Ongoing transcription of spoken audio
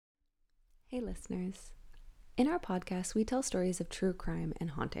Hey listeners. In our podcast, we tell stories of true crime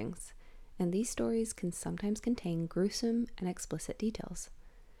and hauntings, and these stories can sometimes contain gruesome and explicit details.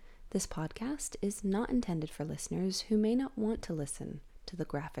 This podcast is not intended for listeners who may not want to listen to the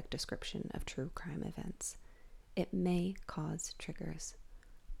graphic description of true crime events. It may cause triggers.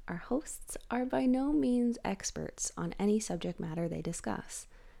 Our hosts are by no means experts on any subject matter they discuss.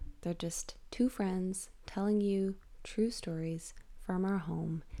 They're just two friends telling you true stories from our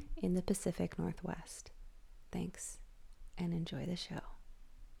home in the Pacific Northwest. Thanks, and enjoy the show.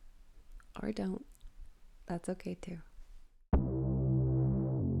 Or don't. That's okay too.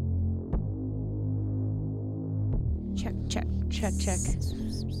 Check.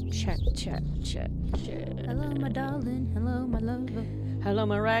 Hello, my darling. Hello, my lover. Hello,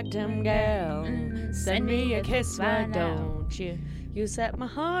 my ragtime gal. Send me a kiss, why don't you? You set my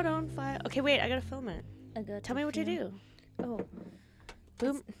heart on fire. Okay, wait, I gotta film it. Tell me what you do. Oh,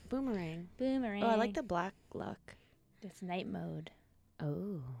 Boomerang. boomerang. Oh, I like the black look. It's night mode.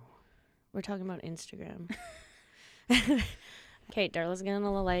 Oh. We're talking about Instagram. Okay, Darla's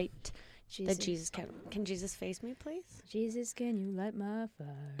gonna light the Jesus. Can Jesus face me, please? Jesus, can you light my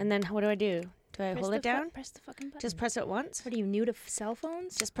fire? And then what do? Do I hold it down? Press the fucking button. Just press it once? What are you, new to cell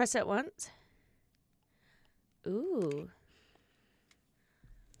phones? Just press it once. Ooh.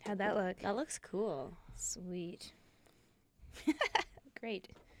 How'd that look? That looks cool. Sweet. Great.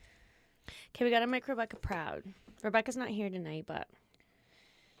 Okay, we gotta make Rebecca proud. Rebecca's not here tonight, but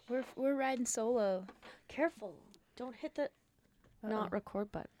We're riding solo. careful. Don't hit the not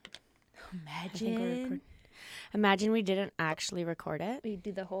record button. I think we're Imagine recording. Imagine we didn't actually record it. we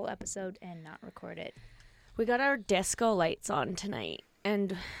do the whole episode and not record it. We got our disco lights on tonight,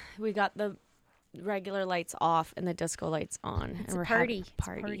 and we got the regular lights off and the disco lights on. It's and a we're party. having It's a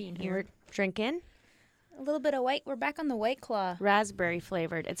party in And here. we're drinking A little bit of white. We're back on the White Claw. raspberry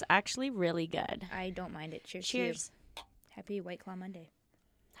flavored. It's actually really good. I don't mind it. Cheers. Cheers. To you. Happy White Claw Monday.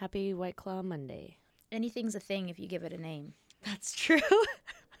 Happy White Claw Monday. Anything's a thing if you give it a name. That's true.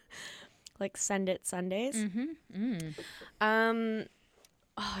 Like Send It Sundays. Oh,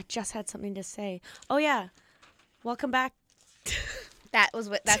 I just had something to say. Oh yeah. Welcome back. That's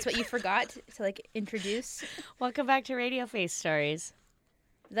what you forgot to like introduce Welcome back to Radio Face Stories,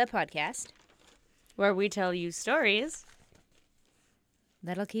 the podcast where we tell you stories.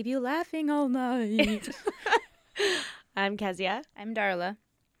 that'll keep you laughing all night. I'm Kezia, I'm Darla.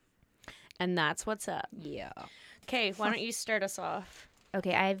 and that's what's up. Yeah. Okay, why don't you start us off?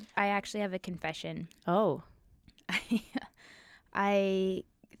 Okay, I actually have a confession. Oh. I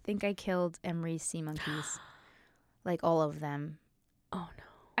think I killed Emery's sea monkeys. Like all of them. Oh no.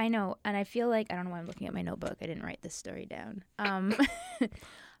 I know, and I feel like I don't know why I'm looking at my notebook. I didn't write this story down.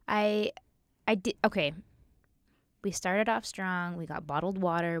 I did okay. We started off strong. We got bottled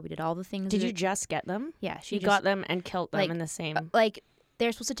water. We did all the things. Did you just get them? Yeah, she You just got them and killed them like, in the same. like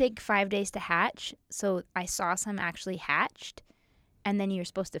they're supposed to take 5 days to hatch. So I saw some actually hatched, and then you're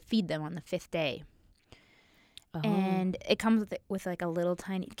supposed to feed them on the 5th day. Oh. And it comes with like a little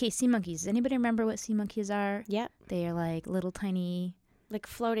tiny. Okay, sea monkeys. Does anybody remember what sea monkeys are? Yeah, They are like little tiny, like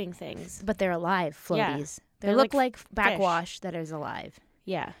floating things. but they're alive Yeah. floaties. They They're look like like backwash that is alive.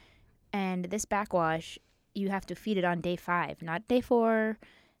 Yeah. And this backwash, you have to feed it on day 5, not day 4,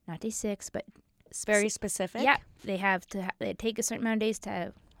 not day 6, but It's very specific. yeah, they have to. They take a certain amount of days to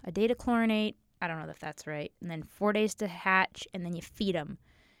have a day to chlorinate. I don't know if that's right, and then 4 days to hatch, and then you feed them.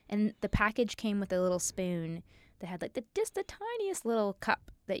 And the package came with a little spoon that had like just the tiniest little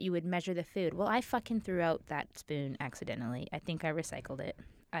cup that you would measure the food. Well, I fucking threw out that spoon accidentally. I think I recycled it.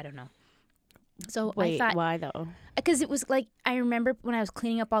 I don't know. So Wait, I thought, why though? because it was like, I remember when I was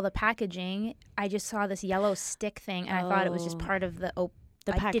cleaning up all the packaging, I just saw this yellow stick thing, and I thought it was just Oh. part of the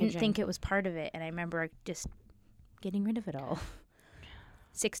The I packaging. didn't think it was part of it, and I remember just getting rid of it all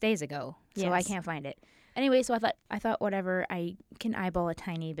 6 days ago. So I Yes. can't find it. Anyway, so I thought whatever, I can eyeball a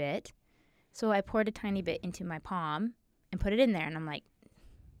tiny bit. So I poured a tiny bit into my palm and put it in there, and I'm like,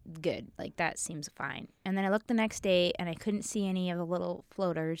 good, like that seems fine. And then I looked the next day, and I couldn't see any of the little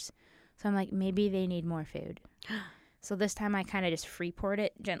floaters. So I'm like, maybe they need more food. So this time I kind of just free poured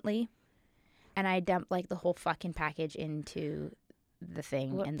it gently, and I dumped like the whole fucking package into the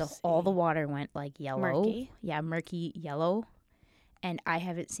thing, and all the water went like yellow. Murky? Yeah, murky yellow. And I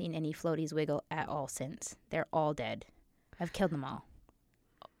haven't seen any floaties wiggle at all since. They're all dead. I've killed them all.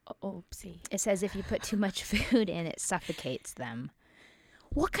 Oopsie. It says if you put too much food in, it suffocates them.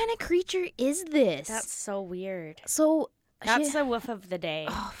 What kind of creature is this? That's so weird. so. That's the woof of the day.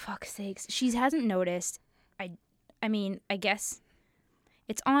 Oh, fuck's sakes. She hasn't noticed. I mean, I guess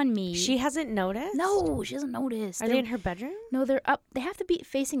It's on me. She hasn't noticed? No, she doesn't notice. Are they in her bedroom? No, they're up. They have to be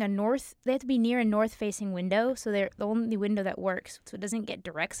facing a north. They have to be near a north-facing window. So they're the only window that works, so it doesn't get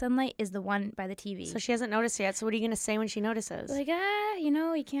direct sunlight, is the one by the TV. So she hasn't noticed yet. So what are you going to say when she notices? Like,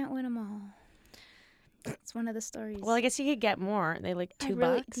 you can't win them all. It's one of the stories. Well, I guess you could get more. They like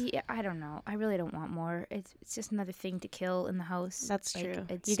 $2. I don't know. I really don't want more. It's just another thing to kill in the house. That's like, true.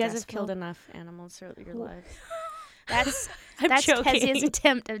 It's you guys have stressful. killed enough animals throughout your lives. That's I'm joking. Kezia's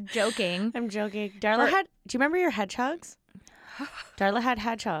attempt of joking. I'm joking. Darla had. Do you remember your hedgehogs? Darla had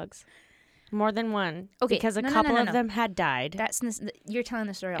hedgehogs, more than one. Okay, because a no. couple of them had died. You're telling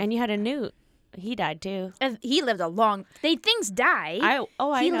the story. And you had a newt. He died too. He lived a long. Things die. I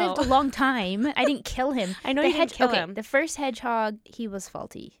He know. lived a long time. I didn't kill him. I know you didn't kill okay, him. The first hedgehog, he was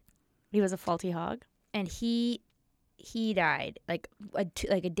faulty, He was a faulty hog. and he died like a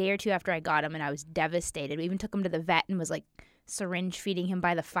day or two after I got him, and I was devastated. We even took him to the vet and was like syringe feeding him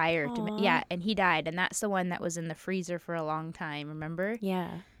by the fire. Aw. And he died, and that's the one that was in the freezer for a long time. Remember? Yeah.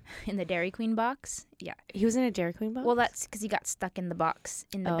 In the Dairy Queen box. Yeah. He was in a Dairy Queen box? Well, that's because he got stuck in the box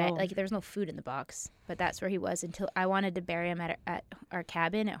in the bed. Oh. Like, there was no food in the box, but that's where he was until I wanted to bury him at our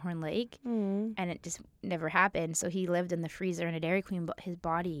cabin at Horn Lake, and it just never happened. So he lived in the freezer in a Dairy Queen, but his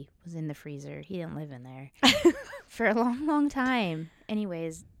body was in the freezer. He didn't live in there for a long, long time.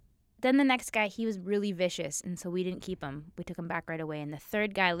 Anyways, then the next guy, he was really vicious, and so we didn't keep him. We took him back right away, and the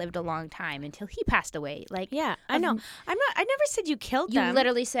third guy lived a long time until he passed away. Like, Yeah, I know. I never said you killed you them.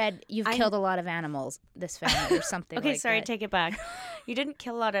 literally said you've killed a lot of animals, this family, or something. Okay, like sorry, that. take it back. You didn't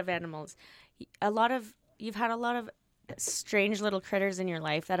kill a lot of animals. You've had a lot of strange little critters in your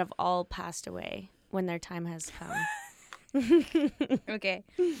life that have all passed away when their time has come. Okay.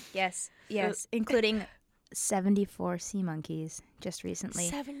 Yes. Including 74 sea monkeys just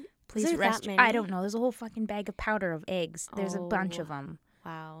recently. Please Is there rest. that many? I don't know. There's a whole fucking bag of powder of eggs. There's a bunch Oh. of them.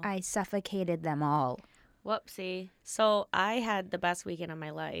 Wow. I suffocated them all. Whoopsie. So I had the best weekend of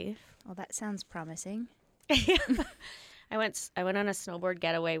my life. Well, that sounds promising. I went on a snowboard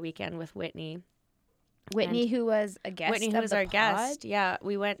getaway weekend with Whitney. Whitney, who was a guest. Whitney, who of was the our pod? guest. Yeah,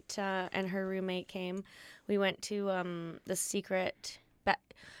 we went and her roommate came. We went to the secret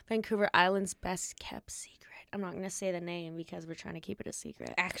Vancouver Island's best kept secret. I'm not going to say the name because we're trying to keep it a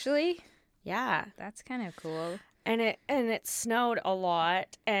secret. Actually, Yeah. that's kind of cool. And it snowed a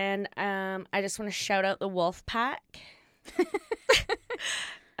lot, and I just want to shout out the Wolf Pack,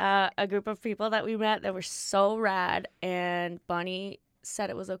 a group of people that we met that were so rad. And Bonnie said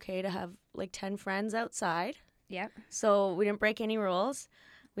it was okay to have like 10 friends outside, Yep. so we didn't break any rules.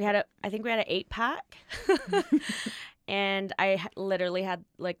 I think we had an 8-pack, and I literally had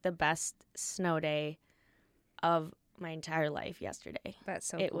like the best snow day of my entire life yesterday. That's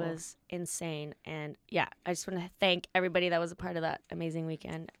so It cool. was insane. And yeah, I just want to thank everybody that was a part of that amazing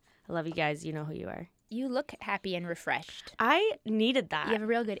weekend. I love you guys. You know who you are. You look happy and refreshed. I needed that. You have a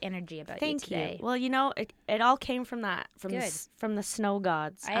real good energy about Thank you today. you. Well, it all came from that, from Good. from the snow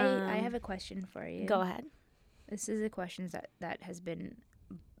gods. I have a question for you. Go ahead. This is a question that has been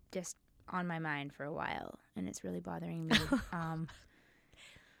just on my mind for a while, and it's really bothering me.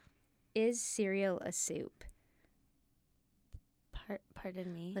 Is cereal a soup?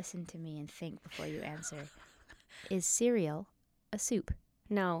 Pardon me. Listen to me and think before you answer. Is cereal a soup?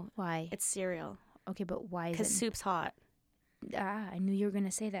 No, Why? it's cereal. Okay, but why is Because it? soup's hot. I knew you were going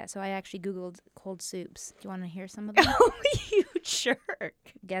to say that, so I actually Googled cold soups. Do you want to hear some of them? Oh, you jerk.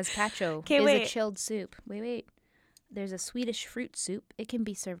 Gazpacho Okay, is wait. a chilled soup. Wait. There's a Swedish fruit soup. It can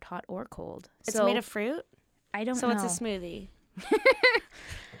be served hot or cold. It's So, made of fruit, I don't so know. it's a smoothie.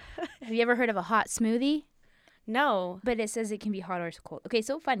 Have you ever heard of a hot smoothie? No. But it says it can be hot or cold. Okay,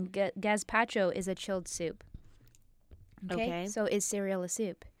 so fun. Gazpacho is a chilled soup. Okay. So is cereal a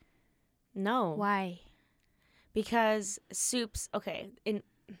soup? No. Why? Because soups, in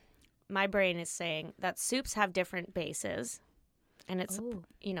my brain is saying that soups have different bases, and it's Oh.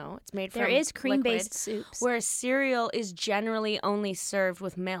 it's made from There is cream-based liquid, soups. whereas cereal is generally only served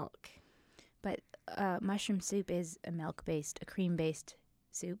with milk. But mushroom soup is a cream-based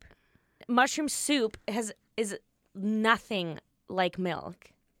soup. Mushroom soup is nothing like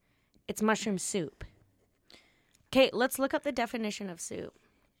milk. It's mushroom soup. Okay, let's look up the definition of soup.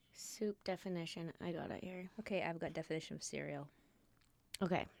 Soup definition. I got it here. Okay, I've got definition of cereal.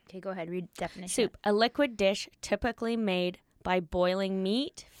 Okay. Okay, go ahead. Read definition. Soup, a liquid dish typically made by boiling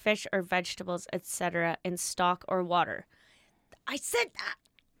meat, fish, or vegetables, etc., in stock or water. I said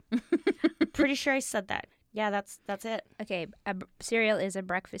that. I'm pretty sure I said that. Yeah, that's it. Okay, cereal is a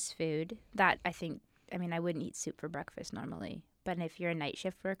breakfast food that I wouldn't eat soup for breakfast normally. But if you're a night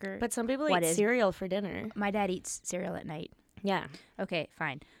shift worker, But some people What eat is- cereal for dinner. my dad eats cereal at night. Yeah. Okay,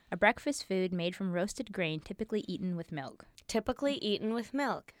 fine. A breakfast food made from roasted grain, typically eaten with milk. Typically eaten with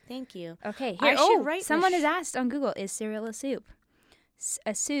milk. Thank you. Okay, I here. should write Someone this has asked on Google, is cereal a soup?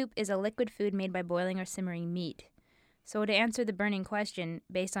 A soup is a liquid food made by boiling or simmering meat. So to answer the burning question,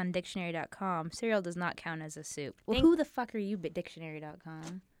 based on dictionary.com, cereal does not count as a soup. Well, Thank- who the fuck are you,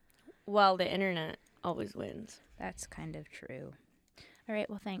 dictionary.com? Well, the internet always wins. That's kind of true. All right,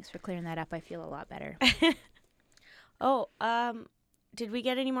 well, thanks for clearing that up. I feel a lot better. Oh, did we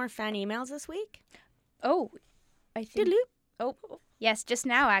get any more fan emails this week? Oh, I think... Doodaloo. Oh, yes, just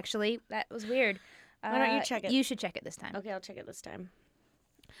now, actually. That was weird. Why don't you check it? You should check it this time. Okay, I'll check it this time.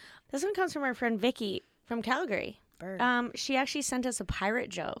 This one comes from our friend Vicky from Calgary. Bird. She actually sent us a pirate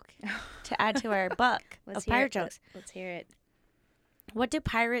joke to add to our book of pirate jokes. Let's hear it. What do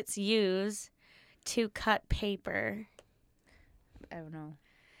pirates use to cut paper? I don't know.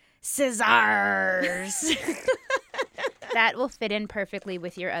 Scissors. That will fit in perfectly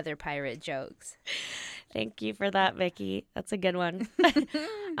with your other pirate jokes. Thank you for that, Vicky. That's a good one.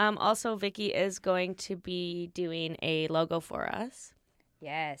 Also, Vicky is going to be doing a logo for us.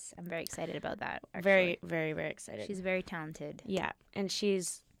 Yes, I'm very excited about that. Actually. Very, very, very excited. She's very talented. Yeah, and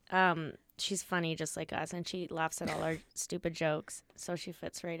she's funny just like us, and she laughs at all our stupid jokes, so she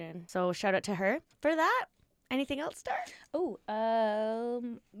fits right in. So shout out to her for that. Anything else, Star? Oh,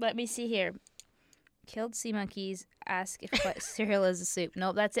 let me see here. Killed sea monkeys. Ask if what cereal is a soup.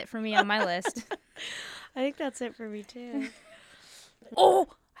 Nope, that's it for me on my list. I think that's it for me too. Oh,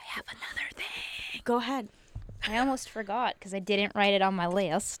 I have another thing. Go ahead. I almost forgot because I didn't write it on my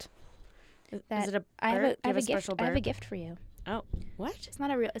list. Is it a burp? I have Do you a gift. special I have a burp? gift for you. Oh, what? It's not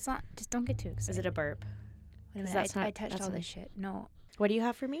a real. It's not. Just don't get too excited. Is it a burp? Wait a 'Cause minute, that's not- I touched that's all not- this shit. No, What do you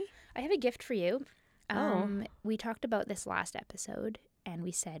have for me? I have a gift for you. Oh. We talked about this last episode, and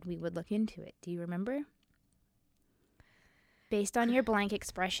we said we would look into it. Do you remember? Based on your blank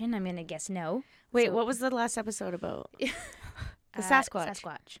expression, I'm gonna guess no. Wait, So- what was the last episode about? The Sasquatch.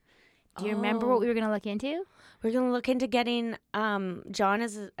 Sasquatch. Do you remember what we were gonna look into? We're gonna look into getting John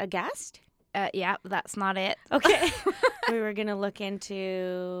as a guest. Yeah, that's not it. Okay. We were gonna look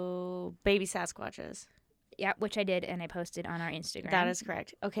into baby Sasquatches. Yeah, which I did, and I posted on our Instagram. That is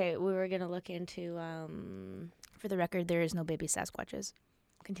correct. Okay, we were gonna look into For the record, there is no baby Sasquatches.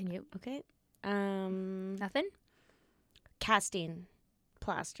 Continue. okay. Nothing?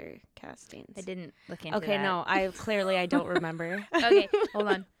 Plaster castings. I didn't look into Okay, that. no, I don't remember. Okay, hold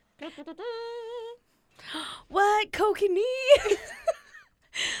on. What? Kokanee?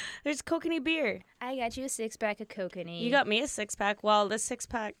 There's Kokanee beer. I got you a 6-pack of Kokanee. You got me a 6-pack. Well, this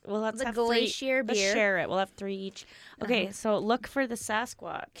 6-pack, well, let's the have Glacier 3. Let's beer. share it. We'll have 3 each. Okay, Uh-huh. so look for the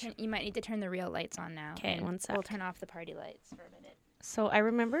Sasquatch. You might need to turn the real lights on now. 'Kay, and one sec. We'll turn off the party lights for a minute. So I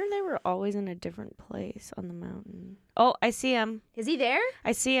remember they were always in a different place on the mountain. Oh, I see him. Is he there?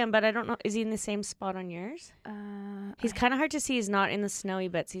 I see him, but I don't know. Is he in the same spot on yours? He's kind of hard to see. He's not in the snowy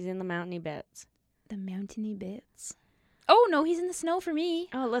bits. He's in the mountainy bits. The mountainy bits. Oh, no, he's in the snow for me.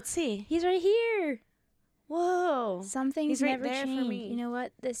 Oh, let's see. He's right here. Whoa. Something's He's right never there for changed. me. You know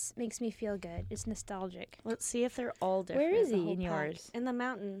what? This makes me feel good. It's nostalgic. Let's see if they're all different. Where is the he whole in pack. yours? In the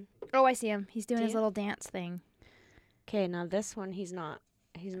mountain. Oh, I see him. He's doing Do his you? little dance thing. Okay, now this one, he's not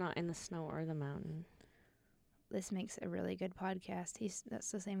in the snow or the mountain. This makes a really good podcast.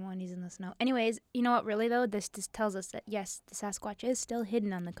 That's the same one. He's in the snow. Anyways, you know what? Really though, this just tells us that yes, the Sasquatch is still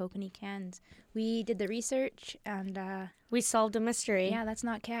hidden on the Kokanee cans. We did the research, and We solved a mystery. yeah, that's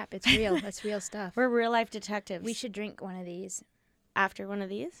not cap. It's real. That's real stuff. We're real life detectives. We should drink one of these. after one of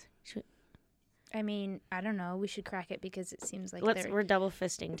these. I mean, I don't know. We should crack it because it seems like We're double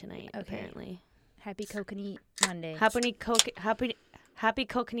fisting tonight. Okay. Apparently. Happy Kokanee Monday. Happy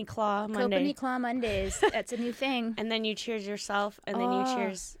Kokanee Claw Monday. Kokanee Claw Mondays. That's a new thing. And then you cheers yourself, and then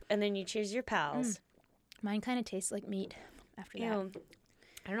you cheers your pals. Mine kind of tastes like meat after that. Ew.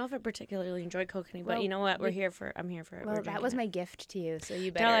 I don't know if I particularly enjoy Kokanee, but Well, you know what? I'm here for it. Well, We're that drinking was it. my gift to you, so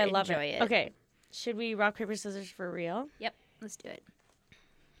you better Darla, I love enjoy it. it. Okay. Should we rock, paper, scissors for real? Yep. Let's do it.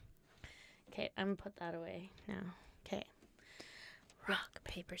 Okay, I'm going to put that away now. Okay. Rock,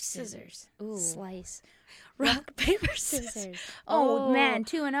 paper, scissors. Ooh. Slice. Rock, paper, scissors. Scissors. Oh, man.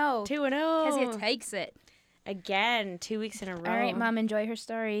 2-0. 2-0. Kezia takes it. Again, 2 weeks in a row. All right, Mom. Enjoy her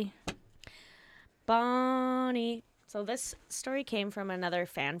story. Bonnie. So this story came from another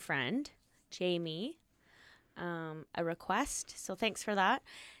fan friend, Jamie. A request. So thanks for that.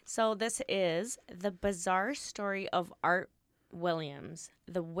 So this is The Bizarre Story of Art Williams,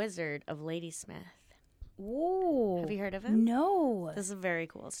 the Wizard of Ladysmith. Whoa. Have you heard of him? No. This is a very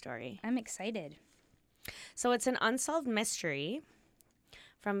cool story. I'm excited. So it's an unsolved mystery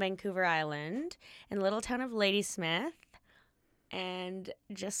from Vancouver Island in the little town of Ladysmith. And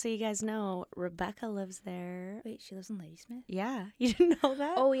just so you guys know, Rebecca lives there. Wait, she lives in Ladysmith? Yeah, you didn't know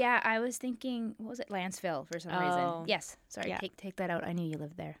that? Oh, yeah. I was thinking, what was it? Lanceville for some Oh. reason. Yes. Sorry. Yeah. Take that out. I knew you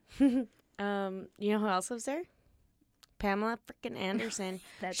lived there. You know who else lives there? Pamela freaking Anderson.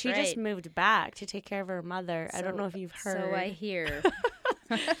 That's she right. just moved back to take care of her mother. I don't So- know if you've heard. So I hear.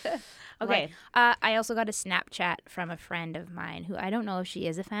 Okay. I also got a Snapchat from a friend of mine who I don't know if she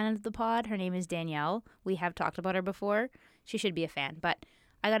is a fan of the pod. Her name is Danielle. We have talked about her before. She should be a fan. But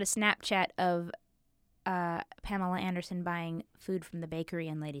I got a Snapchat of Pamela Anderson buying food from the bakery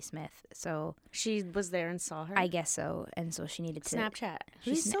in Ladysmith. So She was there and saw her. I guess so. And so she needed to. Snapchat.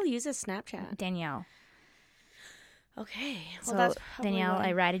 Who She's still uses Snapchat? Danielle. Okay. Well, So that's probably Danielle, why.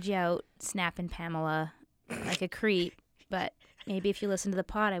 I ratted you out, snapping Pamela like a creep. But maybe if you listen to the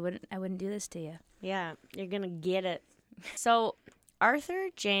pod, I wouldn't do this to you. Yeah, you're going to get it. So, Arthur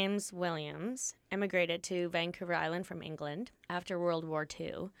James Williams immigrated to Vancouver Island from England after World War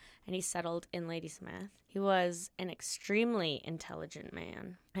II, and he settled in Ladysmith. He was an extremely intelligent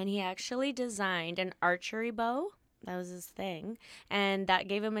man, and he actually designed an archery bow. That was his thing, and that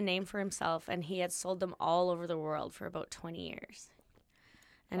gave him a name for himself, and he had sold them all over the world for about 20 years.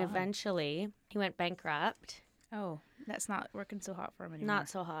 And Wow. eventually, he went bankrupt. Oh, that's not working so hot for him anymore. Not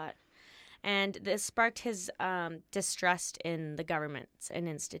so hot. And this sparked his distrust in the governments and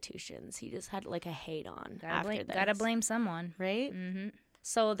institutions. He just had like a hate on after this. Gotta blame someone. Right? Mm-hmm.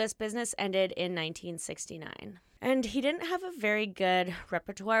 So this business ended in 1969. And he didn't have a very good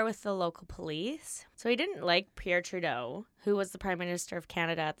repertoire with the local police. So he didn't like Pierre Trudeau, who was the Prime Minister of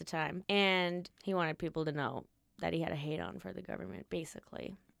Canada at the time. And he wanted people to know that he had a hate on for the government,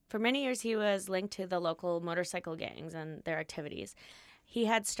 basically. For many years, he was linked to the local motorcycle gangs and their activities. He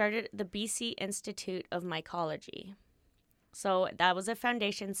had started the BC Institute of Mycology. So that was a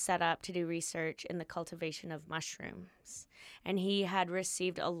foundation set up to do research in the cultivation of mushrooms. And he had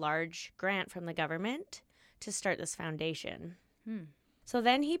received a large grant from the government to start this foundation. So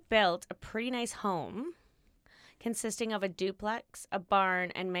then he built a pretty nice home consisting of a duplex, a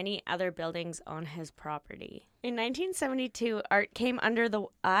barn, and many other buildings on his property. In 1972, Art came under the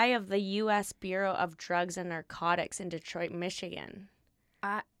eye of the U.S. Bureau of Drugs and Narcotics in Detroit, Michigan.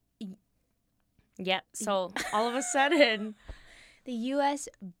 Yep. So all of a sudden, The U.S.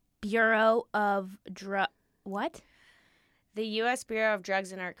 Bureau of what? the U.S. Bureau of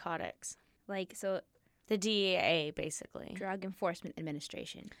Drugs and Narcotics, Like, so the DEA, basically. Drug Enforcement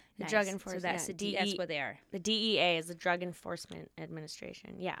Administration. The Nice. Drug So Enforcement. that's, that's what they are. The DEA is the Drug Enforcement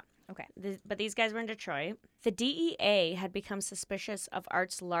Administration. Yeah. Okay. But these guys were in Detroit. The DEA had become suspicious of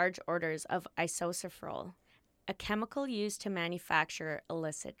Art's large orders of isosafrole, a chemical used to manufacture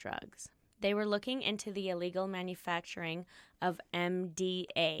illicit drugs. They were looking into the illegal manufacturing of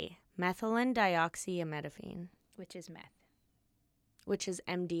MDA, methylene dioxyametaphine, Which is meth. which is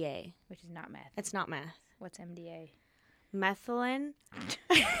MDA. Which is not meth. It's not meth. What's MDA? Methylene.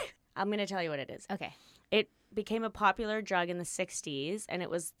 I'm going to tell you what it is. Okay. It became a popular drug in the 60s, and it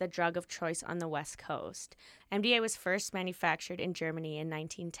was the drug of choice on the West Coast. MDA was first manufactured in Germany in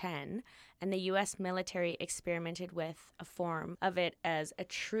 1910, and the U.S. military experimented with a form of it as a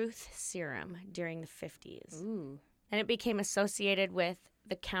truth serum during the 50s. Ooh. And it became associated with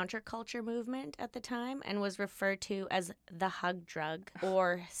the counterculture movement at the time and was referred to as the hug drug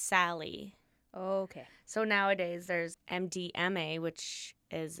or Sally. Okay. So nowadays there's MDMA, which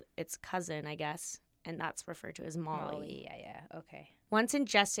is its cousin, I guess, and that's referred to as Molly. Yeah. Okay. Once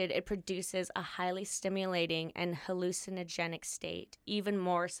ingested, it produces a highly stimulating and hallucinogenic state, even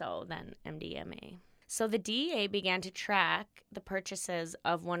more so than MDMA. So the DEA began to track the purchases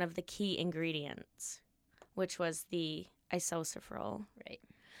of one of the key ingredients, which was the isosafrole. Right.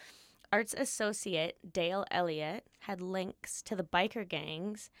 Art's associate, Dale Elliott, had links to the biker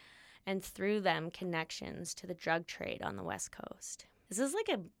gangs and through them connections to the drug trade on the West Coast. This is like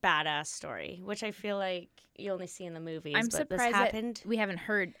a badass story, which I feel like you only see in the movies. I'm but surprised this happened. that we haven't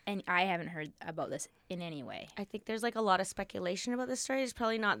heard, and I haven't heard about this in any way. I think there's like a lot of speculation about this story. There's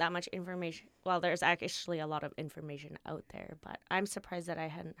probably not that much information. Well, there's actually a lot of information out there, but I'm surprised that I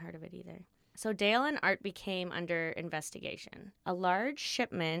hadn't heard of it either. So Dale and Art became under investigation. A large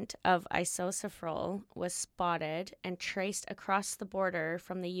shipment of isosafrole was spotted and traced across the border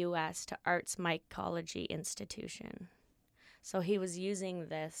from the U.S. to Art's mycology institution. So he was using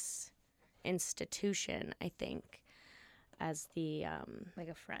this institution, I think, as the Like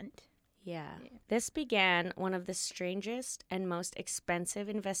a front. Yeah. This began one of the strangest and most expensive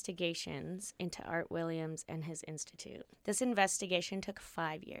investigations into Art Williams and his institute. This investigation took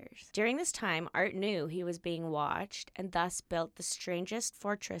 5 years. During this time, Art knew he was being watched and thus built the strangest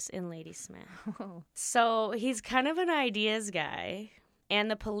fortress in Ladysmith. So he's kind of an ideas guy,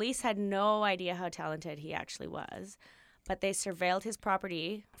 and the police had no idea how talented he actually was. But they surveilled his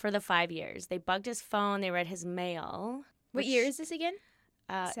property for the 5 years. They bugged his phone, they read his mail. What year is this again?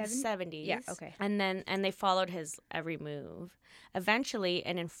 70s. Yeah, okay. And they followed his every move. Eventually,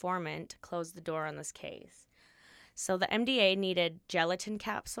 an informant closed the door on this case. So the MDA needed gelatin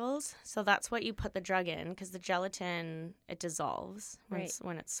capsules. So that's what you put the drug in, because the gelatin, it dissolves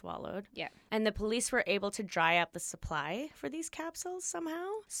when it's swallowed. Yeah. And the police were able to dry up the supply for these capsules somehow.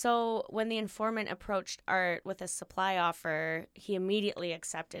 So when the informant approached Art with a supply offer, he immediately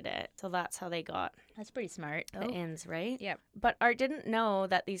accepted it. So that's how they got That's pretty smart. the ends, right? Yep. But Art didn't know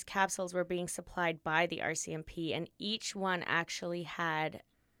that these capsules were being supplied by the RCMP, and each one actually had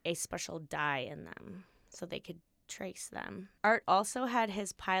a special dye in them so they could trace them. Art also had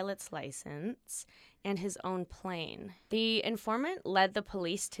his pilot's license and his own plane. The informant led the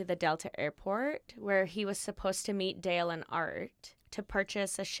police to the Delta airport, where he was supposed to meet Dale and Art to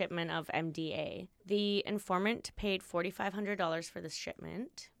purchase a shipment of MDA. The informant paid $4,500 for this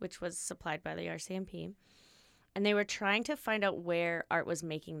shipment, which was supplied by the RCMP, and they were trying to find out where Art was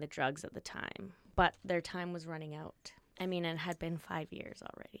making the drugs at the time, but their time was running out. I mean, it had been 5 years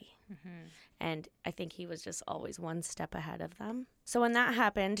already. Mm-hmm. And I think he was just always one step ahead of them. So when that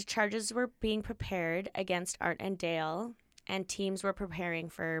happened, charges were being prepared against Art and Dale, and teams were preparing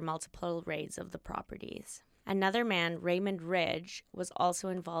for multiple raids of the properties. Another man, Raymond Ridge, was also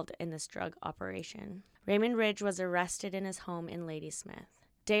involved in this drug operation. Raymond Ridge was arrested in his home in Ladysmith.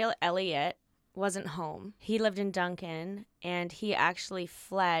 Dale Elliott wasn't home. He lived in Duncan, and he actually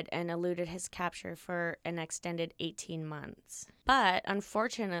fled and eluded his capture for an extended 18 months. But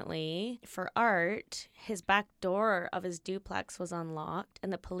unfortunately for Art, his back door of his duplex was unlocked,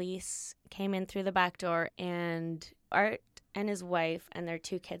 and the police came in through the back door, and Art and his wife and their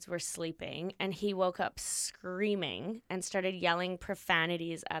 2 kids were sleeping, and he woke up screaming and started yelling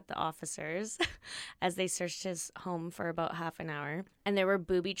profanities at the officers as they searched his home for about half an hour. And there were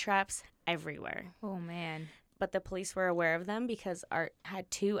booby traps everywhere. Oh, man. But the police were aware of them because Art had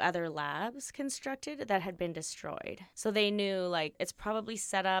 2 other labs constructed that had been destroyed. So they knew, like, it's probably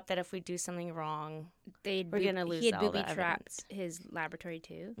set up that if we do something wrong, we're going to lose He had all the booby evidence. trapped his laboratory,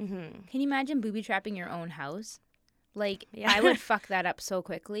 too. Mm-hmm. Can you imagine booby trapping your own house? Like, Yeah. I would fuck that up so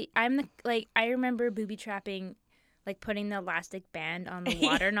quickly. I remember booby trapping, like putting the elastic band on the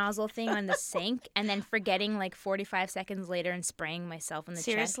water nozzle thing on the sink, and then forgetting like 45 seconds later and spraying myself in the chest.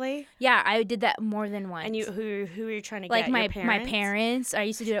 Seriously? Yeah, I did that more than once. And who were you trying to like get? my Your parents? my parents. I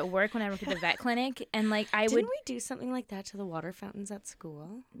used to do it at work when I worked at the vet clinic, and like Didn't we do something like that to the water fountains at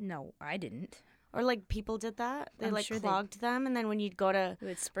school? No, I didn't. Or like people did that? They I'm like sure they- clogged them, and then when you'd go to It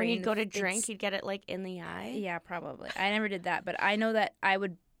would spray. when in you'd the go to f- drink, it's- you'd get it like in the eye. Yeah, probably. I never did that, but I know that I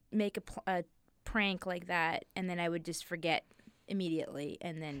would make a prank like that, and then I would just forget immediately,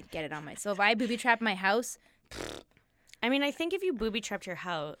 and then get it on my. So if I booby trap my house, I mean, I think if you booby trapped your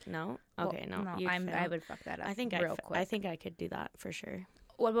house, no, okay, well, no, you'd I fail. would fuck that up. I think real quick. I think I could do that for sure.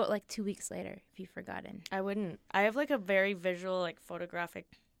 What about like 2 weeks later if you've forgotten? I wouldn't. I have like a very visual, like photographic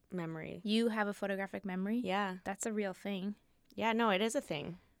memory. You have a photographic memory? Yeah, That's a real thing. yeah, no, it is a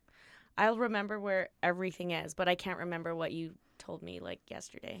thing. I'll remember where everything is, but I can't remember what you told me like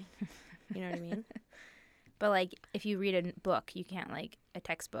yesterday. You know what I mean? But like if you read a book, you can't like a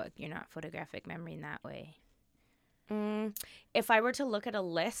textbook. You're not photographic memory in that way. If I were to look at a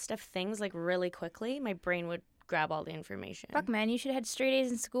list of things like really quickly, my brain would grab all the information. Fuck, man, you should have had straight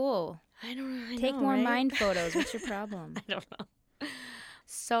A's in school. I don't know. Take more mind photos. What's your problem? I don't know.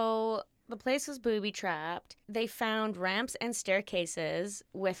 So the place was booby trapped. They found ramps and staircases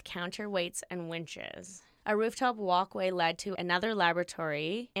with counterweights and winches. A rooftop walkway led to another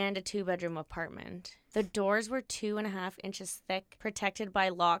laboratory and a 2-bedroom apartment. The doors were 2.5 inches thick, protected by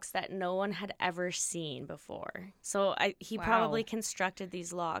locks that no one had ever seen before. So he Wow. probably constructed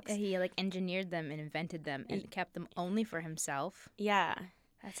these locks. He like engineered them and invented them and kept them only for himself. Yeah.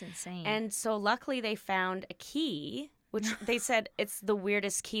 That's insane. And so luckily they found a key, which they said it's the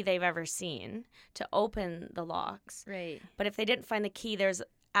weirdest key they've ever seen, to open the locks. right. But if they didn't find the key, there's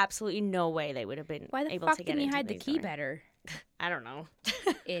absolutely no way they would have been Why the able fuck to get didn't he into hide the these key doors. better? I don't know.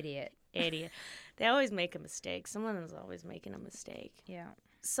 Idiot. Idiot. They always make a mistake. Someone's always making a mistake. Yeah.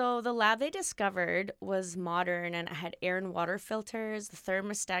 So the lab they discovered was modern, and it had air and water filters, the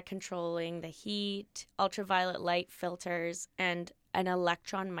thermostat controlling the heat, ultraviolet light filters, and an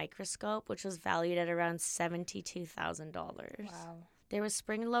electron microscope, which was valued at around $72,000. Wow. There was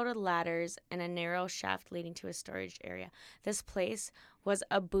spring-loaded ladders and a narrow shaft leading to a storage area. This place was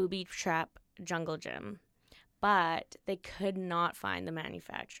a booby trap jungle gym, but they could not find the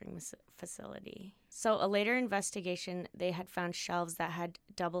manufacturing facility. So a later investigation, they had found shelves that had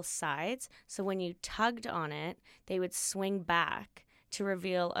double sides. So when you tugged on it, they would swing back to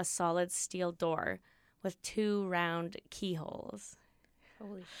reveal a solid steel door with 2 round keyholes.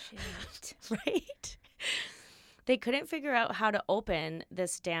 Holy shit. Right? They couldn't figure out how to open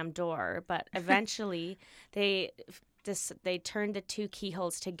this damn door, but eventually they turned the 2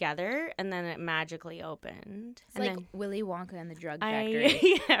 keyholes together and then it magically opened. It's and like then, Willy Wonka and the Drug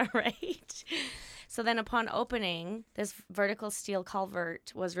Factory. yeah, right. So then upon opening, this vertical steel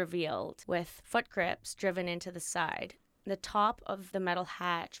culvert was revealed with foot grips driven into the side. The top of the metal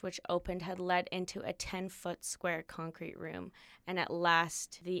hatch, which opened, had led into a 10-foot square concrete room, and at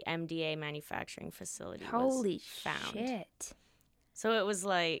last the MDA manufacturing facility Holy was found. shit. So it was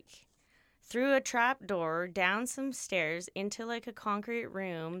like through a trap door, down some stairs, into like a concrete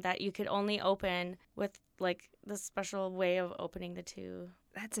room that you could only open with like the special way of opening the 2.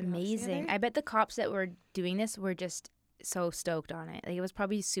 That's You know, amazing. together? I bet the cops that were doing this were just so stoked on it. Like, it was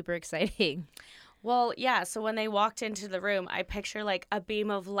probably super exciting. Well, yeah, so when they walked into the room, I picture like a beam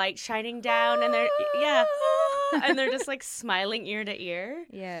of light shining down and they're just like smiling ear to ear.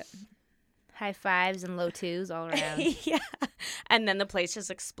 Yeah. High fives and low twos all around. Yeah. And then the place just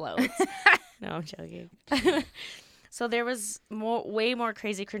explodes. No, I'm joking. So there was way more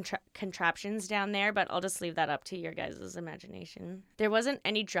crazy contraptions down there, but I'll just leave that up to your guys' imagination. There wasn't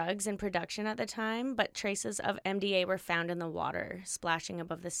any drugs in production at the time, but traces of MDA were found in the water, splashing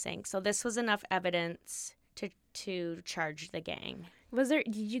above the sink. So this was enough evidence to charge the gang.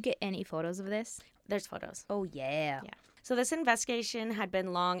 Did you get any photos of this? There's photos. Oh, yeah. Yeah. So this investigation had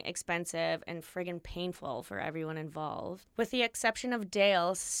been long, expensive, and friggin' painful for everyone involved. With the exception of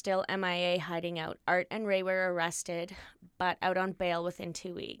Dale, still MIA hiding out, Art and Ray were arrested, but out on bail within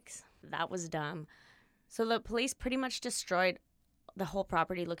 2 weeks. That was dumb. So the police pretty much destroyed the whole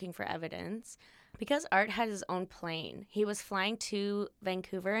property looking for evidence. Because Art had his own plane, he was flying to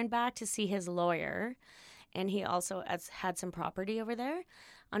Vancouver and back to see his lawyer, and he also had some property over there.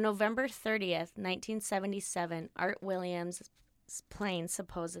 On November 30th, 1977, Art Williams' plane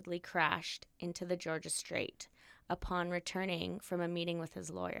supposedly crashed into the Georgia Strait upon returning from a meeting with his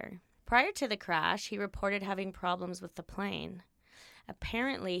lawyer. Prior to the crash, he reported having problems with the plane.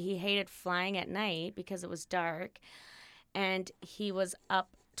 Apparently, he hated flying at night because it was dark, and he was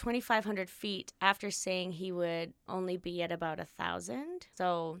up 2,500 feet after saying he would only be at about 1,000.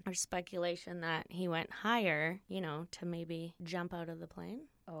 So there's speculation that he went higher, to maybe jump out of the plane.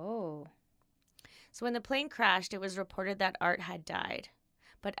 Oh. So when the plane crashed, it was reported that Art had died.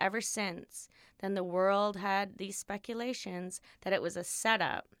 But ever since, then the world had these speculations that it was a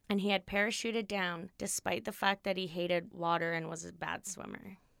setup and he had parachuted down despite the fact that he hated water and was a bad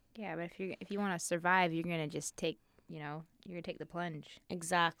swimmer. Yeah, but if you want to survive, you're going to just take, you're going to take the plunge.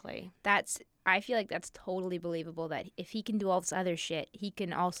 Exactly. I feel like that's totally believable that if he can do all this other shit, he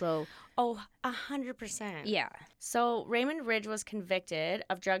can also... Oh, 100%. Yeah. So Raymond Ridge was convicted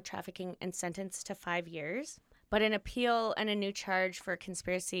of drug trafficking and sentenced to 5 years, but an appeal and a new charge for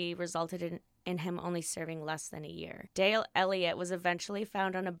conspiracy resulted in him only serving less than a year. Dale Elliott was eventually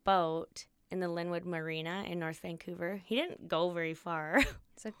found on a boat in the Linwood Marina in North Vancouver. He didn't go very far.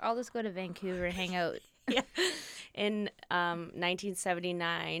 It's like, I'll just go to Vancouver and hang out. Yeah. In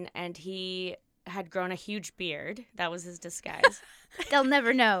 1979, and he had grown a huge beard. That was his disguise. They'll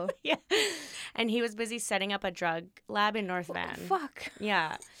never know. Yeah. And he was busy setting up a drug lab in North Van. Fuck.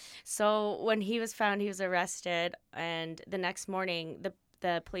 Yeah. So when he was found, he was arrested, and the next morning,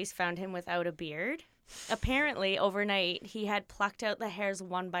 the police found him without a beard. Apparently, overnight, he had plucked out the hairs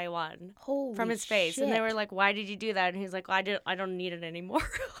one by one from his face. shit. And they were like, "Why did you do that?" And he's like, I don't need it anymore.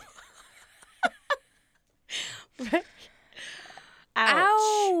 Ouch.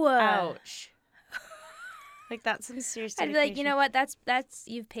 Ow. Ouch. Like, that's some serious I'd be like, you know what? That's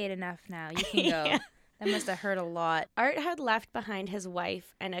you've paid enough now. You can go. Yeah. That must have hurt a lot. Art had left behind his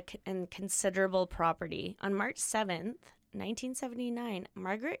wife and considerable property. On March 7th, 1979,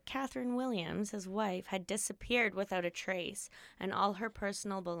 Margaret Catherine Williams, his wife, had disappeared without a trace, and all her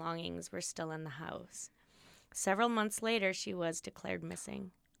personal belongings were still in the house. Several months later, she was declared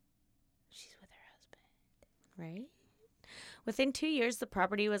missing. She's with her husband. Right? Within 2 years, the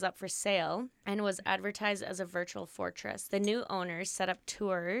property was up for sale and was advertised as a virtual fortress. The new owners set up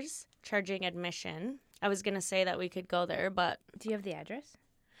tours, charging admission. I was going to say that we could go there, but Do you have the address?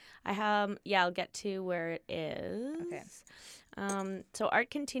 I'll get to where it is. Okay. So Art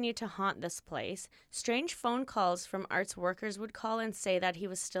continued to haunt this place. Strange phone calls from Art's workers would call and say that he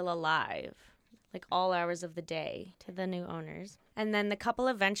was still alive, like all hours of the day, to the new owners. And then the couple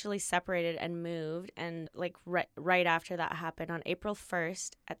eventually separated and moved, and like right after that happened, on April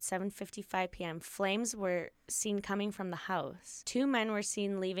 1st at 7:55 p.m., flames were seen coming from the house. 2 men were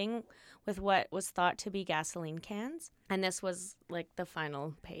seen leaving with what was thought to be gasoline cans, and this was like the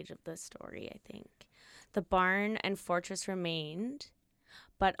final page of the story, I think. The barn and fortress remained,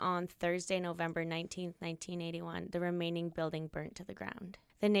 but on Thursday, November 19th, 1981, the remaining building burnt to the ground.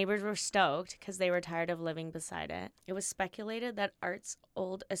 The neighbors were stoked because they were tired of living beside it. It was speculated that Art's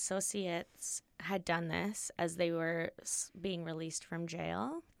old associates had done this as they were being released from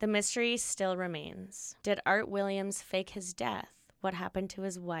jail. The mystery still remains. Did Art Williams fake his death? What happened to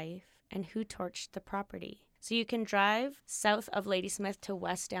his wife? And who torched the property? So you can drive south of Ladysmith to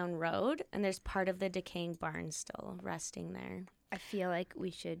West Down Road, and there's part of the decaying barn still resting there. I feel like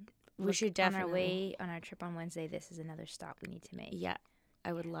we should definitely. on our trip on Wednesday. This is another stop we need to make. Yeah,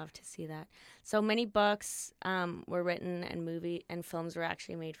 I would love to see that. So many books were written, and films were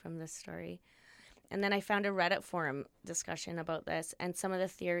actually made from this story. And then I found a Reddit forum discussion about this, and some of the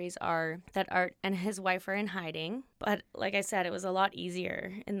theories are that Art and his wife are in hiding. But like I said, it was a lot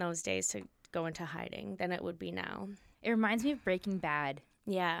easier in those days to go into hiding than it would be now. It reminds me of Breaking Bad.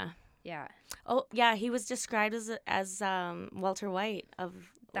 Yeah. Yeah. Oh, yeah, he was described as Walter White of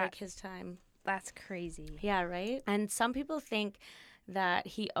like his time. That's crazy. Yeah, right? And some people think that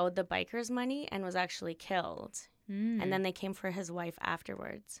he owed the bikers money and was actually killed. And then they came for his wife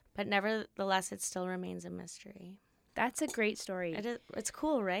afterwards. But nevertheless, it still remains a mystery. That's a great story. It's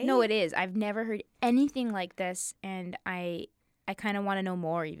cool, right? No, it is. I've never heard anything like this, and I kind of want to know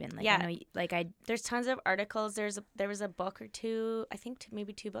more even. Like, yeah. I know, there's tons of articles. There was a book or two, I think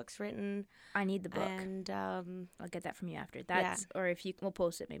maybe 2 books written. I need the book. And I'll get that from you after. Or if we'll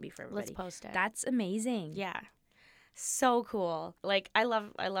post it maybe for everybody. Let's post it. That's amazing. Yeah. So cool. Like, I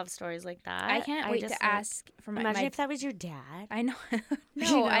love stories like that. I can't wait to ask for Imagine if that was your dad. I know. No,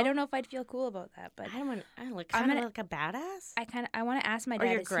 You know? I don't know if I'd feel cool about that, but I don't look kind of like a badass. I want to ask my Or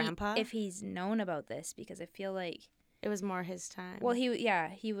dad your grandpa? if he's known about this, because I feel like It was more his time. Well, he would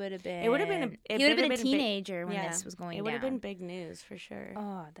have been. It would have been. He would have been a teenager when this was going down. It would have been big news for sure.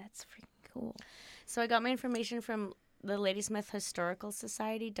 Oh, that's freaking cool. So I got my information from the Ladysmith Historical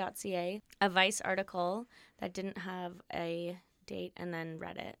Society.ca, a Vice article that didn't have a date, and then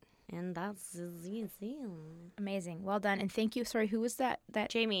read it. And that's amazing. Well done. And thank you. Sorry, who was that?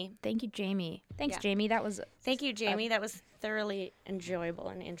 Jamie. Thank you, Jamie. Thanks, Jamie. Thank you, Jamie. That was thoroughly enjoyable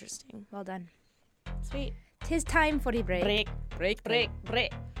and interesting. Well done. Sweet. 'Tis time for the break. Break.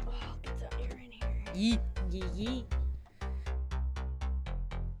 Oh, get the air in here. Yee.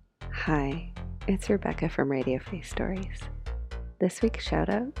 Hi, it's Rebecca from Radio Free Stories. This week's shout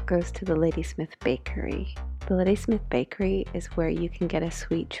out goes to the Ladysmith Bakery. The Ladysmith Bakery is where you can get a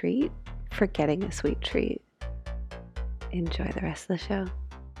sweet treat for getting a sweet treat. Enjoy the rest of the show.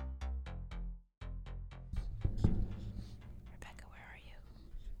 Rebecca, where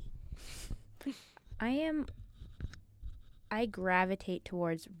are you? I gravitate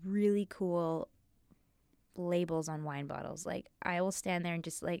towards really cool labels on wine bottles. Like, I will stand there and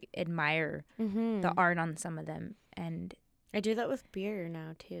just like admire the art on some of them. And I do that with beer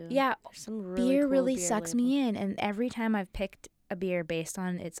now too. Yeah, there's some really beer cool really beer sucks labels. me in. And every time I've picked a beer based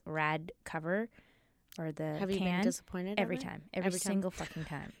on its rad cover or the Have you can, been disappointed? every ever? time, every single fucking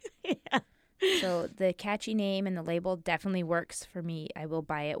time. Yeah. So the catchy name and the label definitely works for me. I will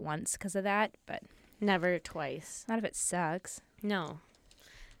buy it once because of that, but Never twice. not if it sucks. No.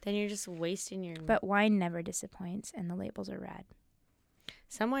 Then you're just wasting your. But wine never disappoints, and the labels are rad.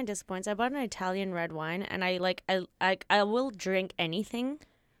 Some wine disappoints. I bought an Italian red wine, and I will drink anything.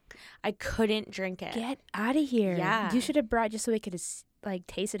 I couldn't drink it. Get out of here! Yeah. You should have brought just so we could have like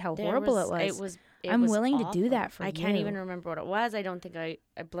tasted how horrible it was. It I'm was willing to do awful. that for I can't you. even remember what it was. I don't think I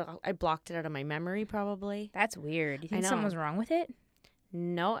blocked it out of my memory. Probably. That's weird. You think know. something was wrong with it?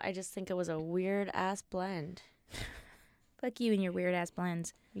 No, I just think it was a weird ass blend. Fuck you and your weird ass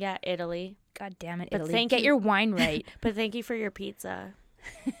blends. Yeah, Italy. God damn it, But Italy! Get your wine right. But thank you for your pizza.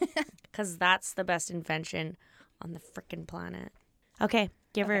 Because that's the best invention on the frickin' planet. Okay,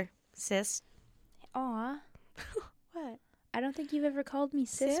 give her, sis. Aw, What? I don't think you've ever called me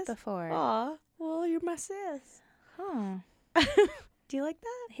sis before. Aw, well, you're my sis. Oh, Do you like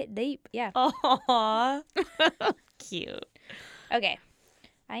that? hit deep. Yeah. Aw. Cute. Okay.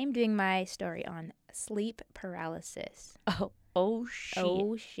 I am doing my story on sleep paralysis. Oh, Oh, shit.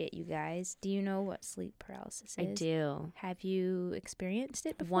 Oh shit, you guys. Do you know what sleep paralysis I is? do. Have you experienced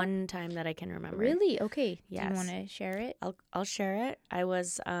it before? One time that I can remember. Really? Okay. Do Yes. you want to share it? I'll share it. I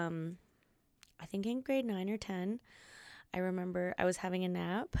was, I think in grade 9 or 10. I remember I was having a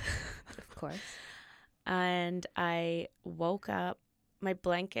nap. Of course. And I woke up. My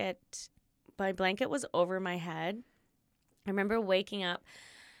blanket was over my head. I remember waking up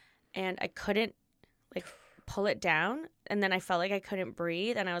and I couldn't like pull it down, and then I felt like I couldn't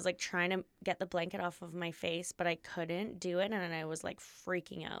breathe, and I was like trying to get the blanket off of my face, but I couldn't do it, and I was like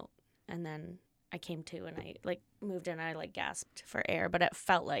freaking out. And then I came to and I like moved in, and I like gasped for air, but it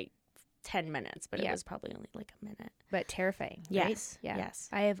felt like 10 minutes, but it was probably only like a minute. But terrifying, right? Yes. Yeah. Yes.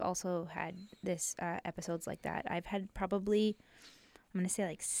 I have also had this episodes like that. I've had probably, I'm going to say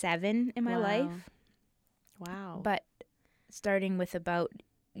like 7 in my Wow. life. Wow. But starting with about,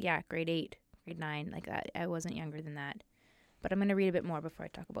 grade 8, grade 9, like that. I wasn't younger than that. But I'm going to read a bit more before I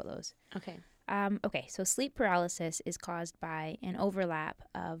talk about those. Okay. Okay, so sleep paralysis is caused by an overlap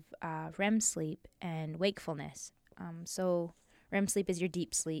of REM sleep and wakefulness. So REM sleep is your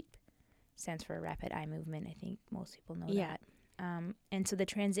deep sleep. Stands for rapid eye movement. I think most people know that. And so the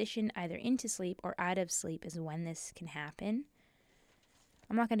transition either into sleep or out of sleep is when this can happen.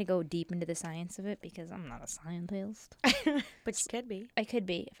 I'm not going to go deep into the science of it because I'm not a scientist. But you could be. I could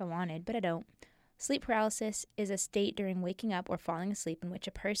be if I wanted, but I don't. Sleep paralysis is a state during waking up or falling asleep in which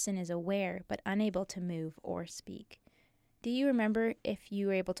a person is aware but unable to move or speak. Do you remember if you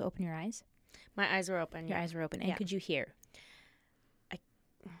were able to open your eyes? My eyes were open. Your eyes were open. And Yeah. could you hear?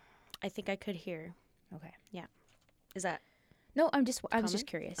 I think I could hear. Okay. Is that No, I was just common?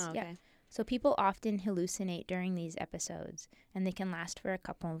 curious. Oh, Yeah. okay. So people often hallucinate during these episodes, and they can last for a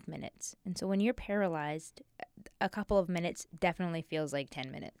couple of minutes. And so when you're paralyzed, a couple of minutes definitely feels like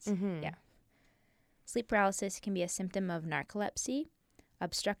 10 minutes. Mm-hmm. Yeah. Sleep paralysis can be a symptom of narcolepsy,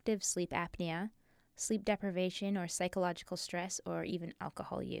 obstructive sleep apnea, sleep deprivation or psychological stress, or even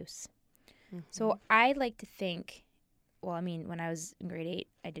alcohol use. Mm-hmm. So I like to think, well, I mean, when I was in grade 8,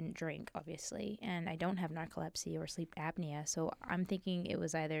 I didn't drink, obviously, and I don't have narcolepsy or sleep apnea. So I'm thinking it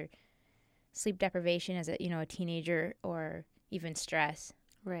was either sleep deprivation as a teenager, or even stress.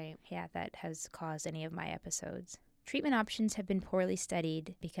 Right. Yeah, that has caused any of my episodes. Treatment options have been poorly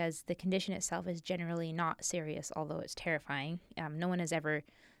studied because the condition itself is generally not serious, although it's terrifying.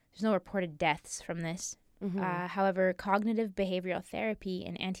 There's no reported deaths from this. Mm-hmm. However, cognitive behavioral therapy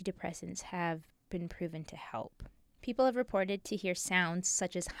and antidepressants have been proven to help. People have reported to hear sounds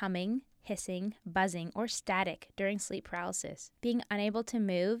such as humming, hissing, buzzing, or static during sleep paralysis. Being unable to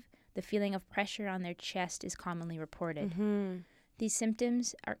move, the feeling of pressure on their chest is commonly reported. Mm-hmm. These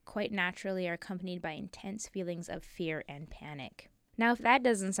symptoms are quite naturally accompanied by intense feelings of fear and panic. Now, if that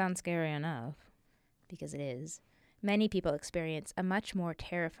doesn't sound scary enough, because it is, many people experience a much more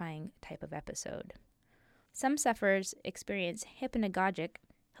terrifying type of episode. Some sufferers experience hypnagogic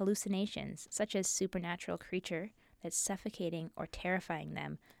hallucinations, such as supernatural creature that's suffocating or terrifying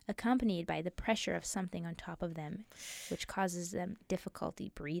them, accompanied by the pressure of something on top of them, which causes them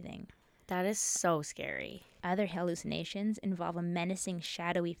difficulty breathing. That is so scary. Other hallucinations involve a menacing,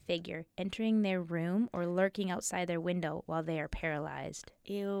 shadowy figure entering their room or lurking outside their window while they are paralyzed.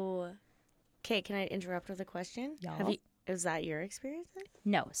 Ew. Okay, can I interrupt with a question? Yeah. Is that your experience then?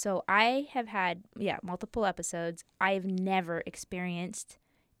 No. So I have had, multiple episodes. I've never experienced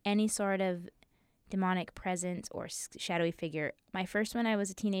any sort of demonic presence or shadowy figure. My first one, I was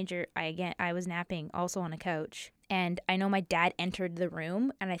a teenager. I was napping also on a couch. And I know my dad entered the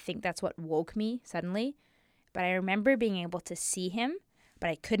room, and I think that's what woke me suddenly. But I remember being able to see him, but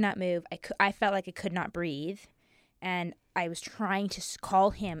I could not move. I felt like I could not breathe. And I was trying to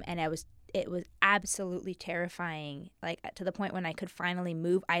call him, and it was absolutely terrifying. Like, to the point when I could finally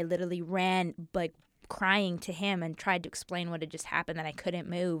move, I literally ran, like, crying to him and tried to explain what had just happened, that I couldn't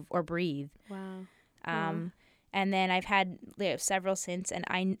move or breathe. Wow. And then I've had several since, and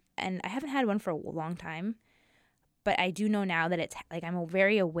I haven't had one for a long time. But I do know now that it's like I'm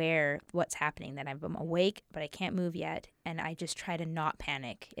very aware what's happening, that I'm awake, but I can't move yet. And I just try to not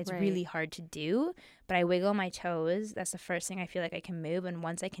panic. It's really hard to do, but I wiggle my toes. That's the first thing I feel like I can move. And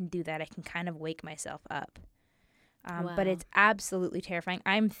once I can do that, I can kind of wake myself up. But it's absolutely terrifying.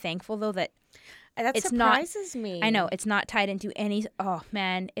 I'm thankful, though, that That surprises me. I know it's not tied into any. Oh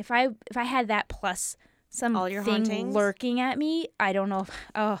man, if I had that plus some All your thing hauntings? lurking at me, I don't know.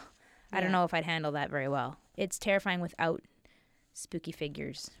 I don't know if I'd handle that very well. It's terrifying without spooky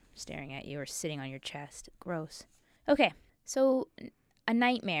figures staring at you or sitting on your chest. Gross. Okay, so a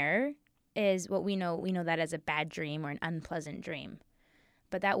nightmare is what we know. We know that as a bad dream or an unpleasant dream,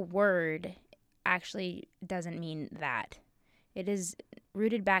 but that word actually doesn't mean that. It is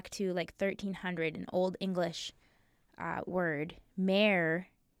rooted back to like 1300, an Old English word. Mare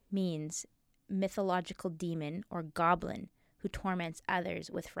means mythological demon or goblin who torments others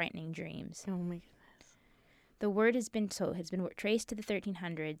with frightening dreams. Oh my goodness. The word has been traced to the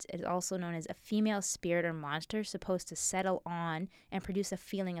 1300s. It is also known as a female spirit or monster supposed to settle on and produce a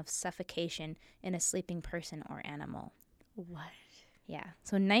feeling of suffocation in a sleeping person or animal. What? Yeah.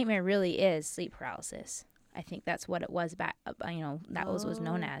 So nightmare really is sleep paralysis. I think that's what it was back. That was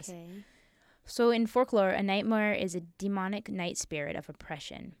known as. Okay. So in folklore, a nightmare is a demonic night spirit of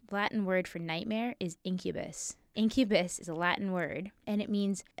oppression. The Latin word for nightmare is incubus. Incubus is a Latin word, and it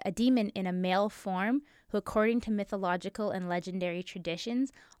means a demon in a male form who, according to mythological and legendary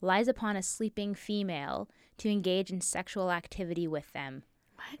traditions, lies upon a sleeping female to engage in sexual activity with them.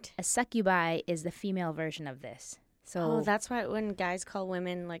 What? A succubi is the female version of this. So Oh, that's why when guys call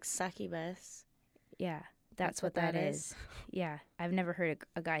women like succubus. yeah, that's what that is. Yeah, I've never heard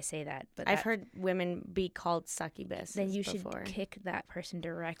a guy say that, but I've heard women be called succubus. then you should before. kick that person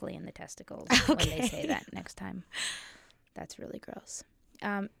directly in the testicles when they say that next time. That's really gross.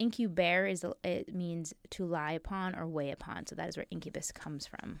 Incubare it means to lie upon or weigh upon, so that is where incubus comes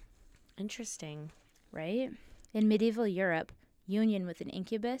from, Interesting. right? In medieval Europe, union with an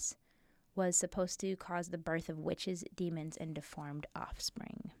incubus was supposed to cause the birth of witches, demons, and deformed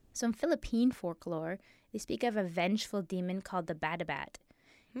offspring. So in Philippine folklore, they speak of a vengeful demon called the Batabat.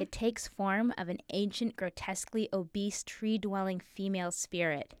 It takes form of an ancient, grotesquely obese, tree-dwelling female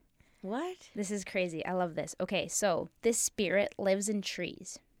spirit. What? This is crazy. I love this. Okay, so this spirit lives in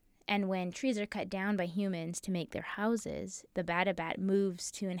trees. And when trees are cut down by humans to make their houses, the Batabat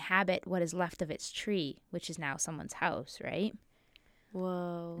moves to inhabit what is left of its tree, which is now someone's house, right?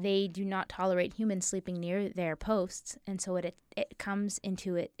 Whoa. They do not tolerate humans sleeping near their posts, and so it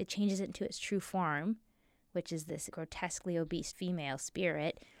changes it into its true form, which is this grotesquely obese female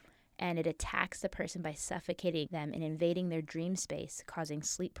spirit, and it attacks the person by suffocating them and invading their dream space, causing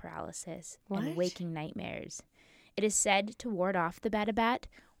sleep paralysis and What? waking nightmares. It is said to ward off the Batabat,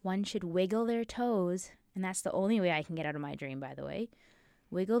 one should wiggle their toes, and that's the only way I can get out of my dream, by the way,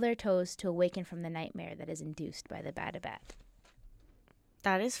 wiggle their toes to awaken from the nightmare that is induced by the Batabat.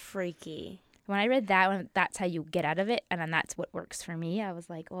 That is freaky. When I read that one, that's how you get out of it, and then that's what works for me. I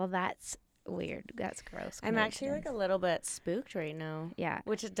was like, well, that's weird. That's gross. I'm actually like coincidence. a little bit spooked right now. Yeah.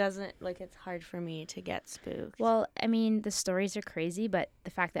 Which it doesn't, like, it's hard for me to get spooked. Well, I mean, the stories are crazy, but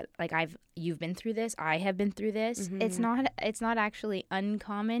the fact that like you've been through this, I have been through this. It's not actually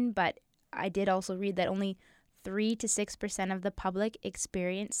uncommon, but I did also read that only 3 to 6% of the public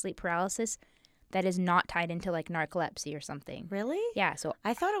experience sleep paralysis that is not tied into like narcolepsy or something. Really? Yeah, so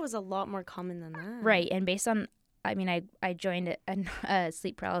I thought it was a lot more common than that. right, and based on I joined a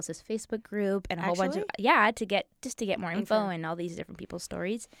sleep paralysis Facebook group and a whole bunch of to get more info and all these different people's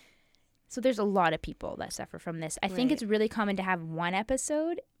stories. So there's a lot of people that suffer from this. I think it's really common to have one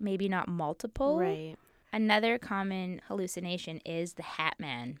episode, maybe not multiple. Right. Another common hallucination is the Hat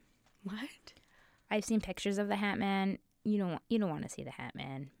Man. What? I've seen pictures of the Hat Man. You don't want to see the Hat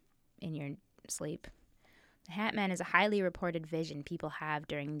Man in your sleep. The Hat Man is a highly reported vision people have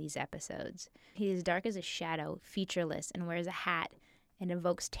during these episodes. He is dark as a shadow, featureless, and wears a hat and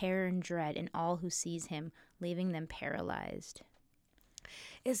evokes terror and dread in all who sees him, leaving them paralyzed.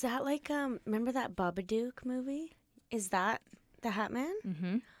 Is that like, remember that Babadook movie? Is that the Hat Man?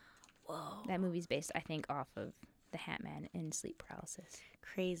 Mm-hmm. Whoa. That movie's based, I think, off of the Hat Man and sleep paralysis.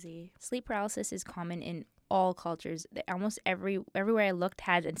 Crazy. Sleep paralysis is common in all cultures. Almost everywhere I looked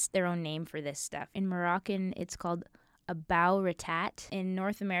had their own name for this stuff. In Moroccan, it's called a bow ratat. In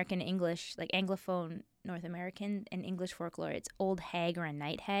North American English, like Anglophone North American and English folklore, it's old hag or a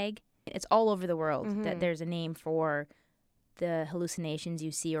night hag. It's all over the world that there's a name for the hallucinations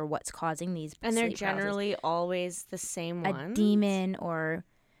you see or what's causing these. And they're sleep paralysis. generally always the same a ones? demon or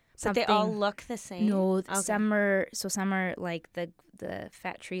something. But they all look the same? No, Okay. some are like the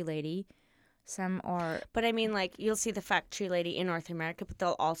fat tree lady. Some are. But I mean, like, you'll see the fat tree lady in North America, but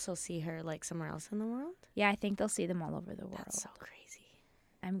they'll also see her, like, somewhere else in the world? Yeah, I think they'll see them all over the world. That's so crazy.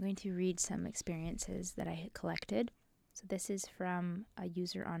 I'm going to read some experiences that I had collected. So this is from a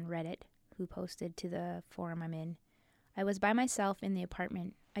user on Reddit who posted to the forum I'm in. I was by myself in the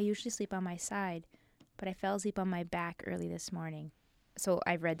apartment. I usually sleep on my side, but I fell asleep on my back early this morning. So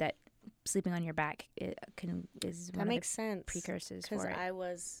I've read that sleeping on your back is That one makes of the sense. precursors for Because it. I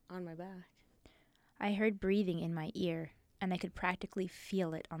was on my back. I heard breathing in my ear, and I could practically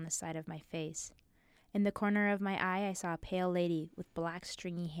feel it on the side of my face. In the corner of my eye, I saw a pale lady with black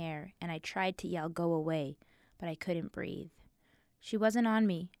stringy hair, and I tried to yell, "Go away," but I couldn't breathe. She wasn't on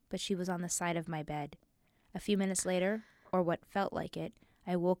me, but she was on the side of my bed. A few minutes later, or what felt like it,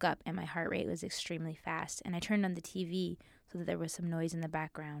 I woke up and my heart rate was extremely fast, and I turned on the TV so that there was some noise in the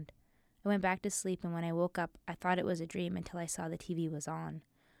background. I went back to sleep, and when I woke up, I thought it was a dream until I saw the TV was on.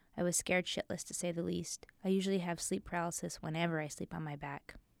 I was scared shitless, to say the least. I usually have sleep paralysis whenever I sleep on my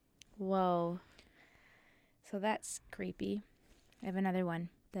back. Whoa. So that's creepy. I have another one.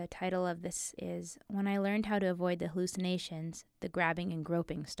 The title of this is, When I Learned How to Avoid the Hallucinations, the Grabbing and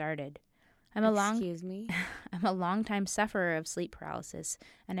Groping Started. Excuse me? I'm a long-time sufferer of sleep paralysis,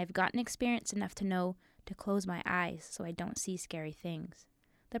 and I've gotten experience enough to know to close my eyes so I don't see scary things.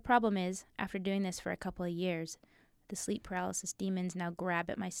 The problem is, after doing this for a couple of years, the sleep paralysis demons now grab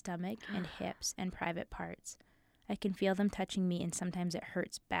at my stomach and hips and private parts. I can feel them touching me, and sometimes it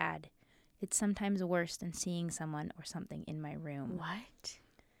hurts bad. It's sometimes worse than seeing someone or something in my room. What?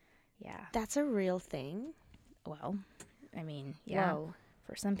 Yeah. That's a real thing? Well, I mean, yeah. Whoa.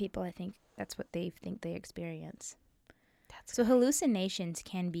 For some people, I think that's what they think they experience. That's So hallucinations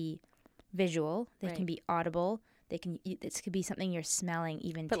can be visual. They Right. can be audible. This could be something you're smelling,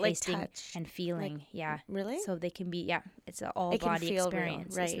 even But, like, tasting touch. and feeling. Yeah. Really? So they can be, it's an all It can body feel real,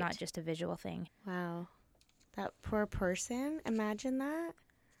 experience. It's not right. just a visual thing. Wow. That poor person. Imagine that.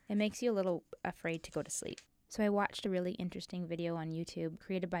 It makes you a little afraid to go to sleep. So I watched a really interesting video on YouTube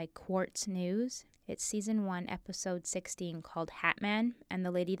created by Quartz News. It's season 1, episode 16, called Hatman, and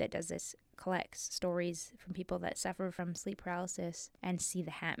the lady that does this collects stories from people that suffer from sleep paralysis and see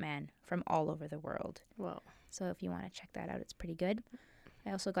the Hatman from all over the world. Whoa. So if you want to check that out, it's pretty good.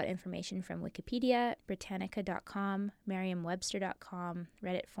 I also got information from Wikipedia, Britannica.com, Merriam-Webster.com,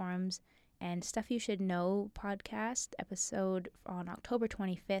 Reddit forums, and Stuff You Should Know podcast episode on October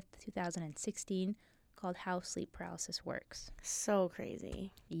 25th, 2016, called How Sleep Paralysis Works. So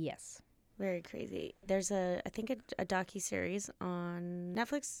crazy. Yes. Very crazy. There's I think a docuseries on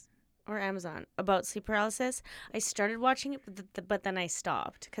Netflix or Amazon about sleep paralysis. I started watching it, but then I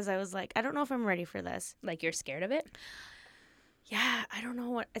stopped because I was like, I don't know if I'm ready for this. Like, you're scared of it? Yeah, I don't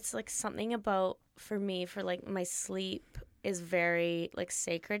know what. It's like something about, for me, for like my sleep is very like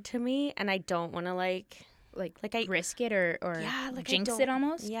sacred to me, and I don't want to like I risk it or yeah, like jinx I it don't,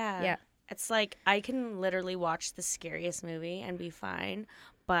 almost? Yeah. Yeah. It's like I can literally watch the scariest movie and be fine,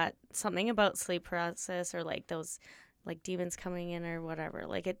 but something about sleep paralysis or like those like demons coming in or whatever,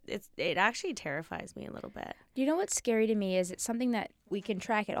 like it actually terrifies me a little bit. You know what's scary to me is it's something that we can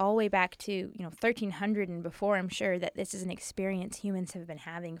track it all the way back to, 1300 and before, I'm sure, that this is an experience humans have been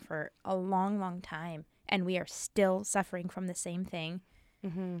having for a long, long time. And we are still suffering from the same thing.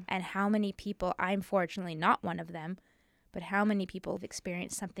 Mm-hmm. And how many people, I'm fortunately not one of them, but how many people have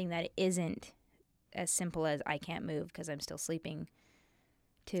experienced something that isn't as simple as I can't move because I'm still sleeping.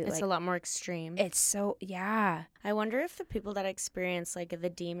 It's a lot more extreme. It's so, yeah. I wonder if the people that experience like the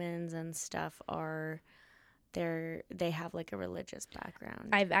demons and stuff they have like a religious background.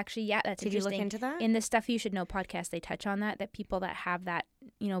 I've actually, that's Did you interesting. look into that? In the Stuff You Should Know podcast, they touch on that people that have that,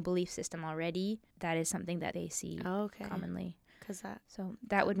 belief system already, that is something that they see okay. commonly. Because So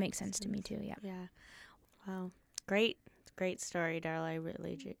that would make sense to me too, yeah. Yeah. Wow. Great story, Darla. I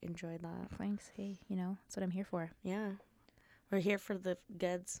really enjoyed that. Thanks. Hey, that's what I'm here for. Yeah. We're here for the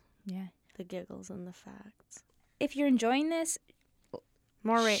goods, Yeah. the giggles, and the facts. If you're enjoying this,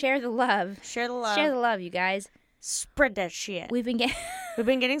 More share the love. Share the love. Share the love, you guys. Spread that shit. We've been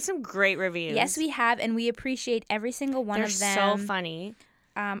getting some great reviews. Yes, we have, and we appreciate every single one They're of them. so funny.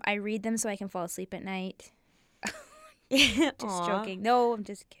 I read them so I can fall asleep at night. Just Just joking. No, I'm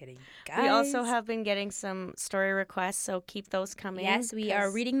just kidding. Guys. We also have been getting some story requests, so keep those coming. Yes, we are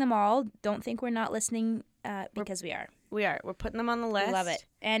reading them all. Don't think we're not listening because we are. We are. We're putting them on the list. Love it.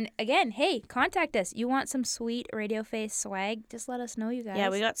 And again, hey, contact us. You want some sweet Radio Face swag? Just let us know, you guys. Yeah,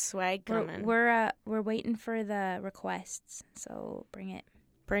 we got swag coming. We're waiting for the requests, so bring it.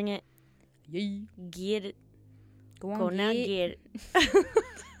 Bring it. Yay. Get it. Go on, Go now, get get it.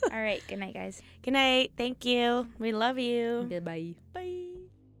 All right. Good night, guys. Good night. Thank you. We love you. Goodbye. Bye.